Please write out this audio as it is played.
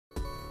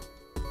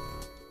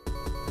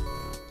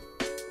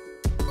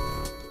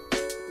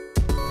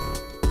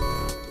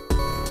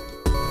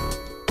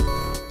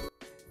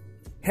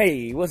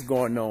Hey, what's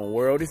going on,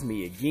 world? It's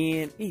me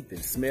again,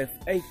 Ethan Smith,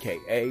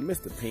 aka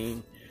Mr.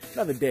 P.I.E.N.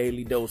 Another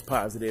daily dose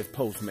positive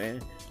post,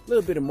 man. A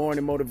little bit of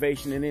morning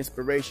motivation and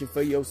inspiration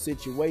for your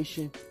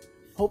situation.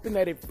 Hoping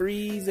that it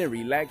frees and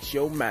relax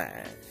your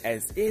mind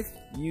as if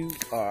you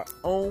are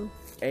on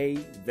a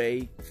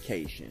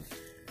vacation.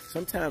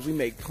 Sometimes we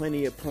make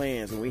plenty of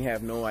plans and we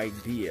have no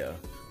idea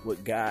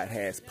what God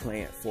has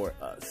planned for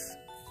us.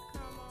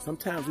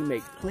 Sometimes we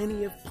make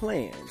plenty of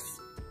plans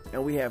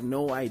and we have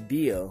no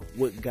idea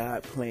what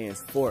God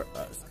plans for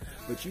us.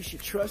 But you should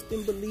trust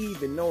and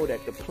believe and know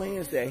that the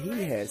plans that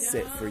He has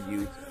set for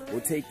you will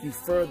take you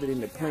further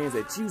than the plans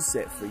that you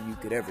set for you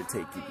could ever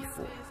take you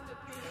before.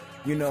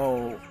 You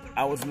know,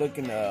 I wasn't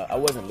looking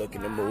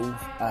to move.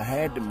 I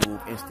had to move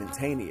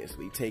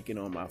instantaneously, taking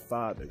on my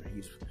father.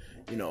 He's,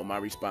 my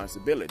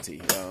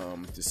responsibility.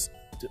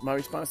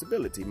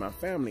 My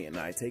family and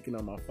I taking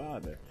on my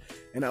father.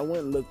 And I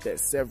went and looked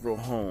at several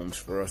homes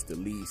for us to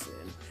lease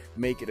and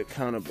make it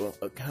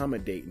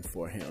accommodating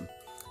for him.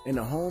 And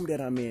the home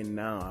that I'm in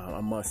now, I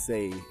must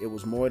say, it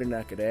was more than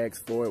I could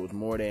ask for. It was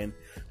more than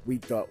we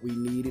thought we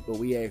needed, but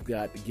we asked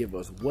God to give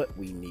us what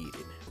we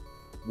needed.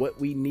 What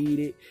we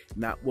needed,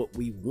 not what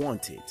we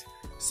wanted.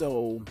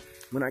 So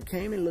when I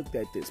came and looked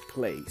at this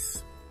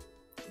place,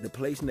 the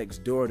place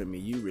next door to me,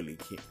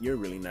 you're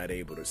really not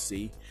able to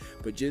see.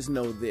 But just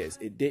know this,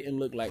 it didn't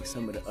look like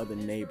some of the other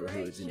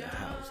neighborhoods in the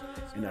house.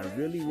 And I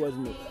really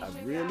wasn't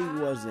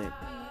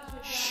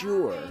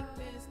sure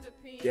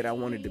that I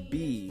wanted to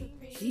be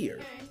here.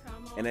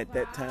 And at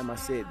that time I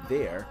said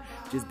there,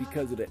 just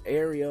because of the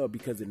area or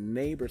because of the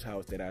neighbor's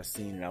house that I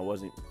seen, and I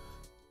wasn't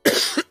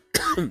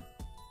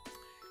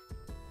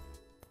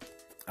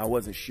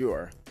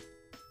sure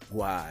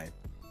why.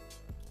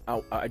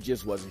 I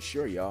just wasn't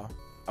sure, y'all.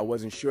 I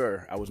wasn't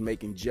sure. I was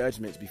making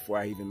judgments before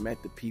I even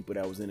met the people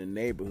that was in the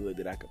neighborhood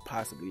that I could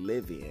possibly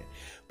live in.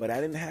 But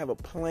I didn't have a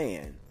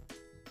plan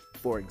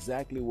for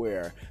exactly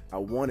where I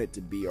wanted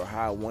to be or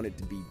how I wanted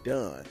to be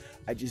done.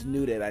 I just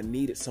knew that I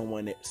needed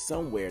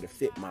somewhere to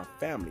fit my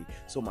family.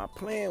 So my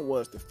plan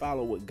was to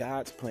follow what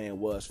God's plan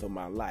was for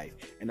my life.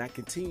 And I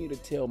continue to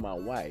tell my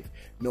wife,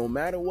 no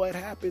matter what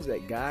happens,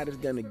 that God is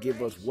going to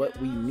give us what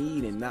we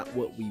need and not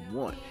what we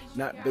want.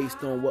 Not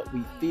based on what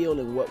we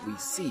feel and what we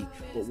see,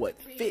 but what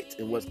fits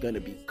and what's going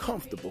to be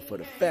comfortable for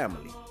the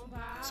family.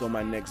 So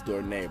my next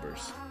door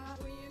neighbors,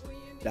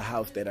 the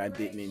house that I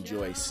didn't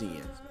enjoy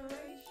seeing,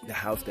 the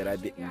house that I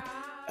didn't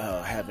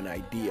have an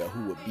idea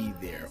who would be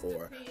there,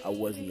 or I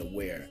wasn't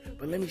aware.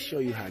 But let me show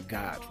you how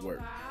God's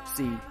work.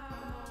 See,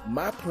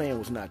 my plan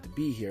was not to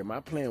be here. My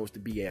plan was to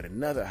be at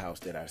another house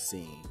that I've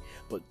seen.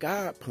 But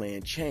God's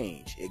plan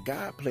changed. And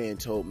God's plan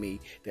told me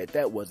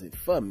that wasn't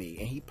for me.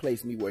 And He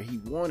placed me where He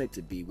wanted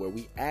to be, where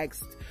we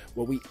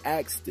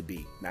asked to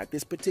be. Not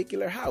this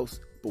particular house,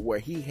 but where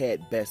He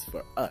had best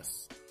for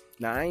us.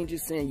 Now, I ain't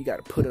just saying you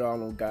got to put it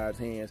all on God's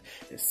hands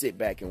and sit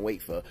back and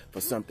wait for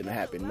something to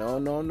happen.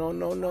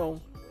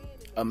 No.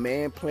 A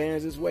man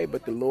plans his way,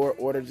 but the Lord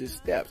orders his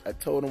steps. I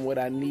told him what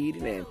I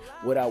needed and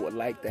what I would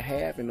like to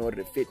have in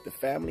order to fit the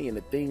family and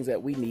the things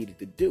that we needed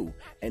to do.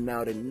 And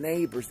now the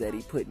neighbors that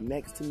He put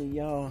next to me,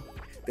 y'all,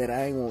 that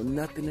I ain't want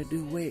nothing to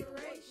do with.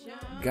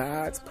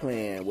 God's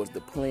plan was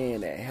the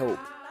plan that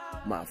helped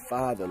my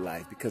father's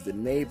life, because the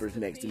neighbors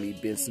next to me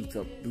been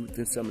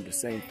some of the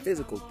same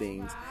physical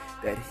things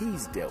that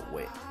he's dealt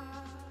with.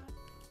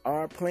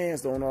 Our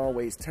plans don't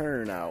always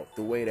turn out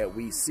the way that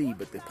we see,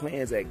 but the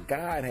plans that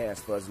God has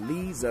for us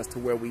leads us to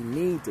where we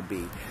need to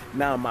be.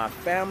 Now, my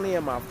family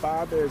and my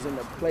father is in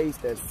a place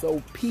that's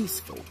so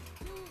peaceful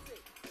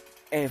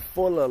and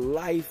full of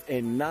life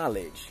and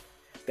knowledge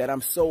that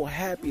I'm so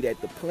happy that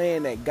the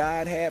plan that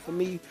God had for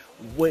me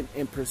went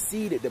and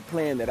preceded the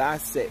plan that I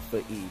set for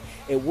E.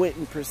 It went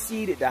and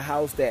preceded the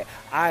house that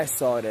I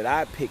saw that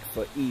I picked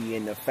for E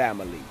and the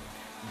family.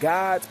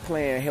 God's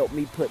plan helped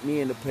me put me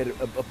in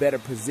a better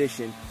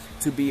position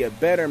to be a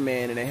better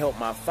man and to help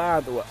my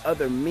father with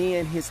other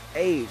men his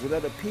age, with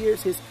other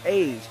peers his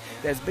age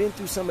that's been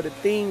through some of the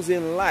things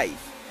in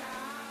life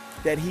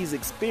that he's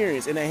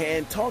experienced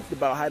and talked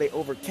about how they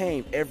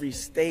overcame every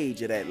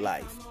stage of that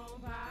life.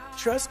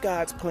 Trust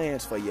God's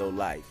plans for your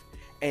life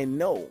and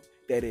know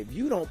that if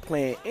you don't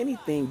plan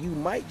anything, you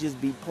might just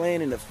be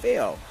planning to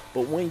fail.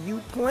 But when you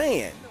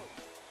plan,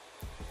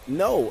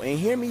 know and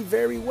hear me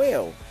very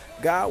well,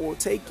 God will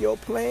take your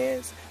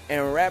plans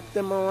and wrap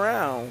them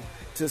around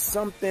to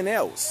something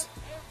else.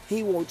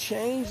 He will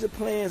change the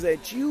plans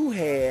that you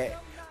had,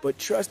 but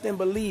trust and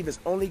believe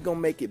it's only going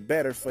to make it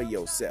better for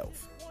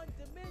yourself.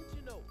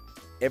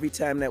 Every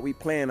time that we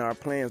plan, our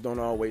plans don't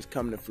always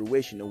come to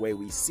fruition the way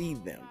we see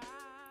them.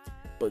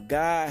 But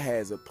God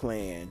has a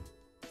plan,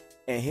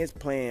 and His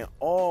plan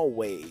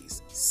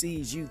always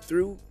sees you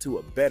through to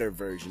a better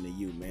version of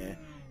you, man.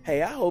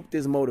 Hey, I hope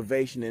this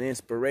motivation and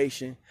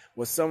inspiration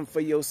was something for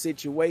your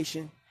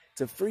situation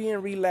to free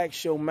and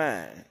relax your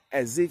mind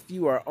as if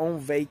you are on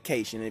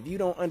vacation. If you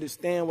don't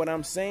understand what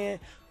I'm saying,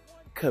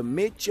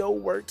 commit your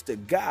works to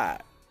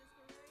God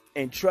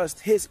and trust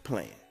His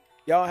plan.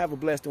 Y'all have a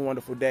blessed and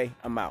wonderful day.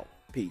 I'm out.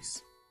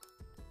 Peace.